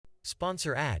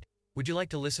Sponsor ad. Would you like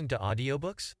to listen to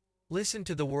audiobooks? Listen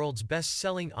to the world's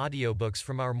best-selling audiobooks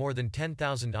from our more than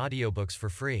 10,000 audiobooks for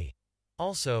free.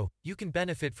 Also, you can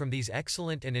benefit from these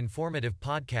excellent and informative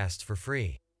podcasts for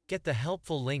free. Get the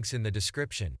helpful links in the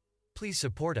description. Please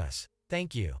support us.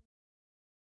 Thank you.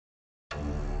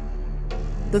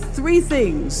 The 3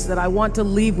 things that I want to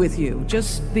leave with you,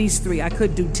 just these 3. I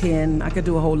could do 10, I could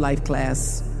do a whole life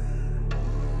class.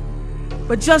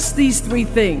 But just these 3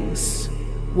 things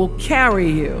will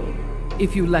carry you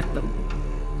if you let them.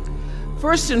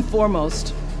 First and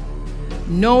foremost,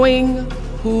 knowing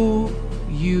who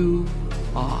you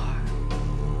are.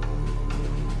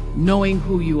 Knowing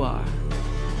who you are.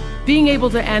 Being able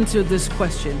to answer this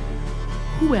question,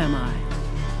 who am I?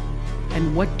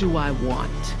 And what do I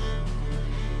want?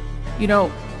 You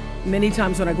know, many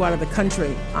times when I go out of the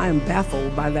country, I am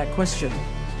baffled by that question.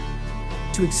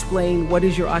 To explain what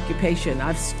is your occupation,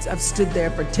 I've stood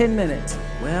there for 10 minutes.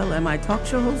 Well, am I a talk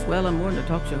show host? Well, I'm more than a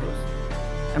talk show host.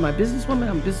 Am I a businesswoman?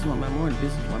 I'm a businesswoman. I'm more than a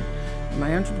businesswoman. Am I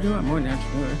an entrepreneur? I'm more than an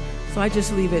entrepreneur. So I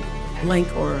just leave it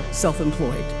blank or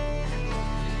self-employed.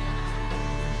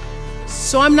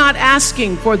 So I'm not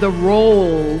asking for the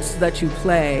roles that you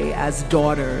play as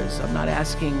daughters. I'm not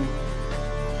asking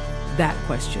that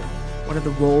question. What are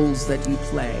the roles that you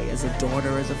play as a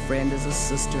daughter, as a friend, as a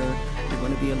sister? You're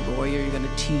going to be a lawyer, you're going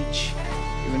to teach,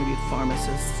 you're going to be a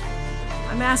pharmacist.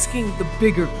 I'm asking the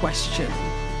bigger question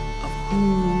of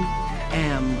who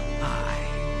am I?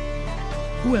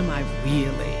 Who am I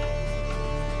really?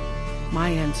 My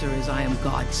answer is I am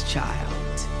God's child.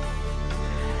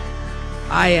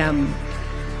 I am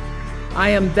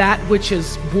that which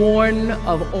is born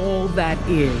of all that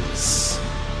is.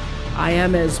 I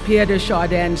am, as Pierre de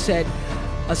Chardin said,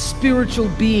 a spiritual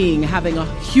being having a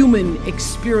human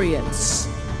experience.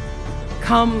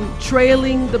 Come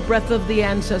trailing the breath of the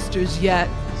ancestors yet,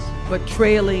 but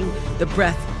trailing the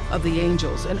breath of the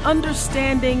angels. And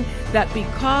understanding that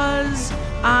because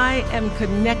I am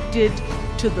connected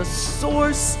to the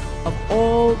source of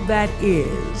all that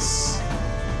is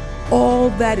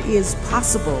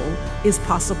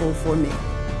possible for me.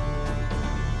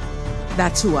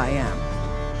 That's who I am.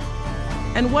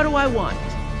 And what do I want?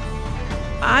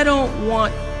 I don't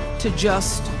want to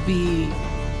just be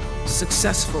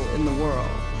successful in the world.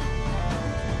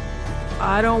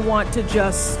 I don't want to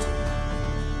just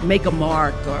make a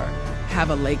mark or have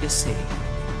a legacy.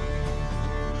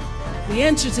 The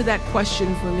answer to that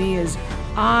question for me is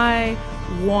I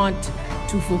want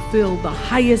to fulfill the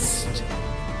highest,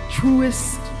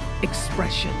 truest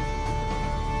expression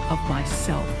of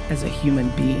myself as a human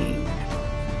being.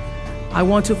 I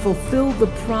want to fulfill the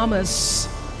promise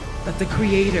that the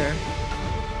Creator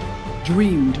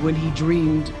dreamed when He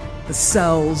dreamed the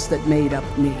cells that made up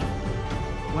me.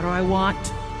 What do I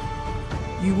want?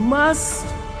 You must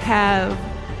have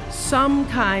some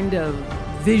kind of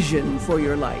vision for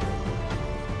your life.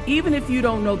 Even if you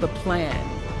don't know the plan,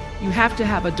 you have to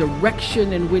have a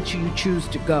direction in which you choose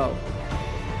to go.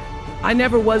 I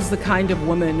never was the kind of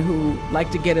woman who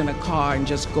liked to get in a car and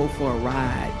just go for a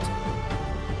ride.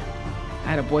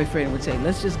 I had a boyfriend who would say,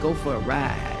 let's just go for a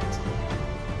ride.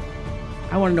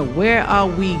 I want to know, where are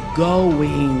we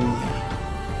going?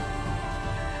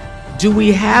 Do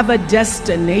we have a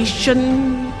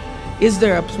destination? Is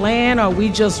there a plan, or are we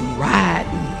just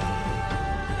riding?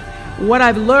 What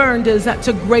I've learned is that's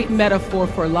a great metaphor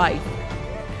for life.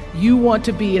 You want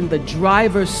to be in the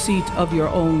driver's seat of your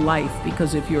own life,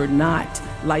 because if you're not,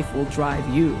 life will drive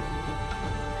you.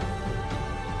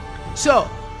 So,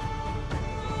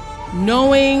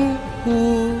 knowing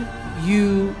who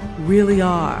you really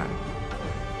are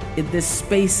in this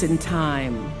space and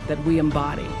time that we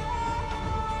embody.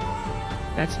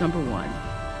 That's number 1.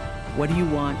 What do you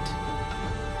want?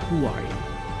 Who are you?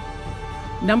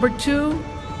 Number 2,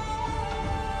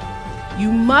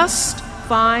 you must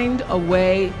find a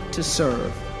way to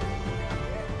serve.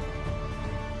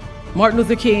 Martin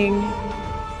Luther King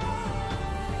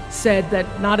said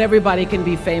that not everybody can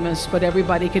be famous, but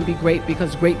everybody can be great,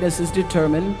 because greatness is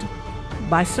determined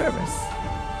by service.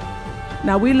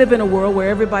 Now, we live in a world where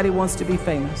everybody wants to be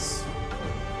famous,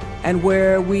 and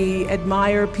where we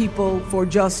admire people for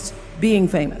just being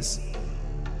famous.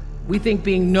 We think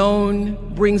being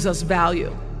known brings us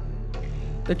value.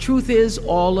 The truth is,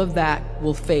 all of that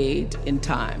will fade in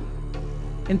time.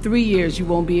 In 3 years, you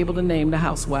won't be able to name the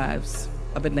housewives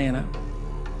of Atlanta.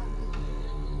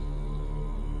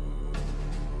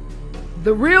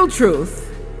 The real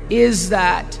truth is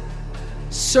that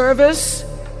service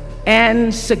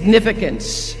and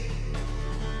significance,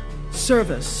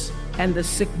 service and the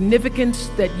significance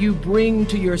that you bring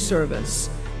to your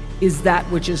service is that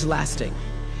which is lasting.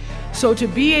 So to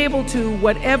be able to,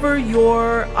 whatever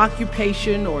your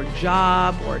occupation or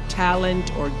job or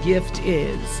talent or gift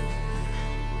is,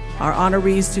 our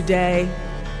honorees today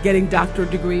getting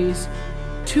doctorate degrees,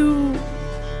 to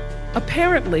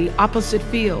apparently opposite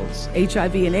fields,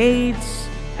 HIV and AIDS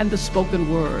and the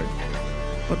spoken word.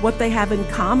 But what they have in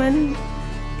common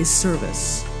is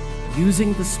service,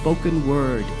 using the spoken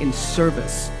word in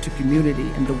service to community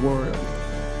and the world,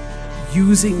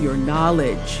 using your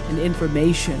knowledge and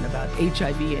information about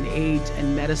HIV and AIDS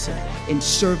and medicine in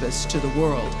service to the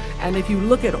world. And if you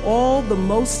look at all the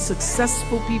most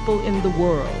successful people in the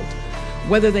world,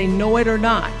 whether they know it or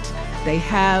not, they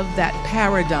have that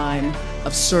paradigm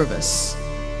of service.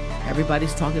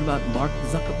 Everybody's talking about Mark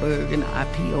Zuckerberg and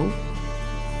IPO.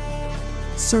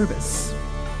 Service.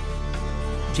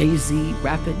 Jay-Z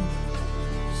rapping.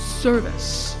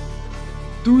 Service.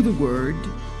 Through the word,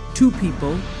 to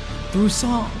people, through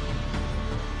song.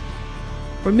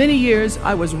 For many years,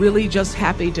 I was really just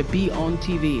happy to be on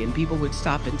TV, and people would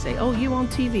stop and say, "Oh, you on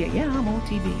TV?" "Yeah, I'm on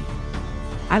TV.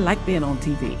 I like being on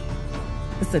TV.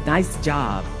 It's a nice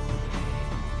job."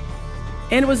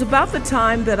 And it was about the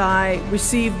time that I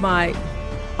received my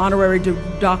honorary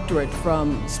doctorate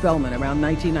from Spelman around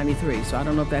 1993. So I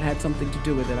don't know if that had something to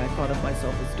do with it. I thought of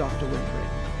myself as Dr. Winfrey.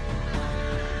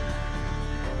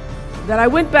 That I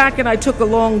went back and I took a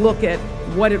long look at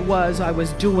what it was I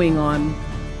was doing on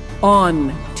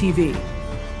TV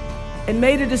and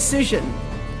made a decision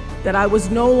that I was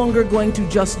no longer going to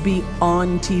just be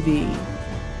on TV,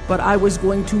 but I was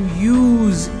going to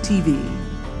use TV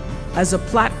as a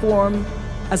platform,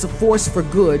 as a force for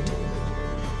good,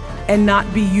 and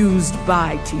not be used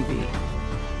by TV.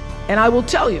 And I will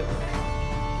tell you,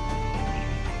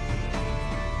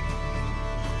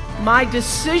 my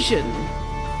decision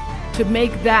to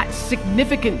make that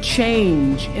significant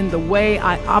change in the way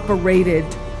I operated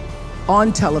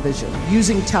on television,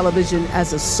 using television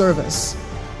as a service,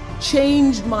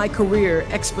 changed my career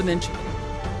exponentially.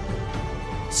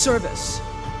 Service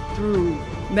through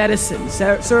medicine,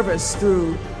 service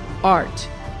through art,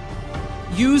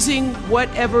 using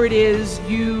whatever it is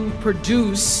you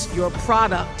produce, your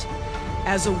product,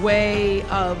 as a way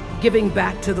of giving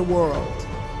back to the world.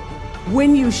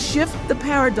 When you shift the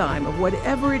paradigm of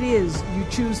whatever it is you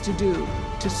choose to do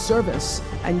to service,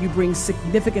 and you bring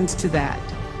significance to that,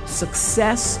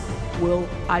 success will,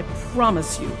 I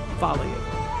promise you, follow you.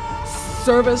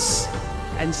 Service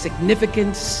and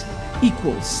significance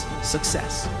equals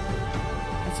success.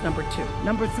 That's number 2.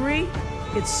 Number 3,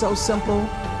 it's so simple,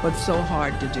 but so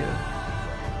hard to do.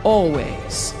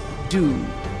 Always do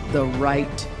the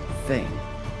right thing.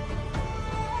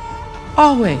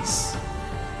 Always.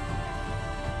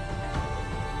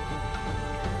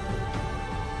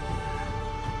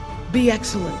 Be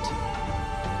excellent.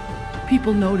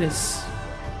 People notice.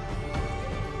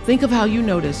 Think of how you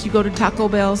notice. You go to Taco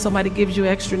Bell, somebody gives you an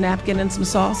extra napkin and some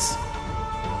sauce.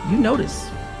 You notice.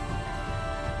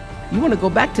 You want to go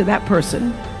back to that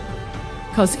person,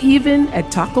 because even at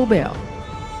Taco Bell,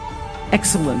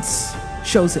 excellence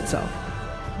shows itself.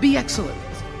 Be excellent.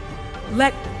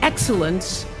 Let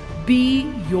excellence be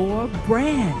your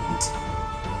brand.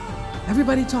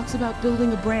 Everybody talks about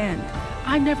building a brand.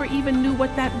 I never even knew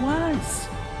what that was.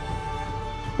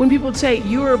 When people say,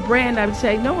 "You're a brand," I would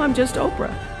say, "No, I'm just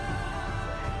Oprah."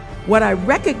 What I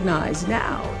recognize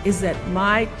now is that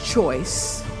my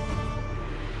choice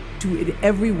to, in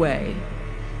every way,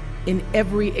 in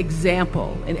every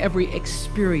example, in every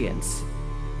experience,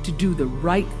 to do the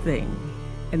right thing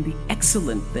and the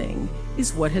excellent thing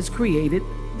is what has created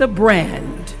the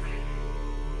brand.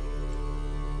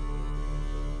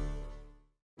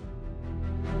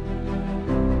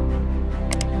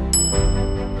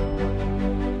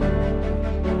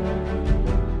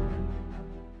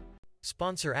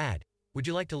 Sponsor ad. Would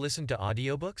you like to listen to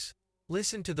audiobooks?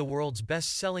 Listen to the world's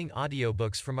best-selling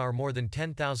audiobooks from our more than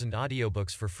 10,000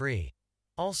 audiobooks for free.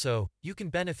 Also, you can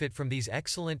benefit from these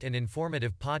excellent and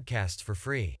informative podcasts for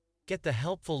free. Get the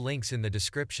helpful links in the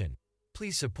description.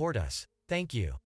 Please support us. Thank you.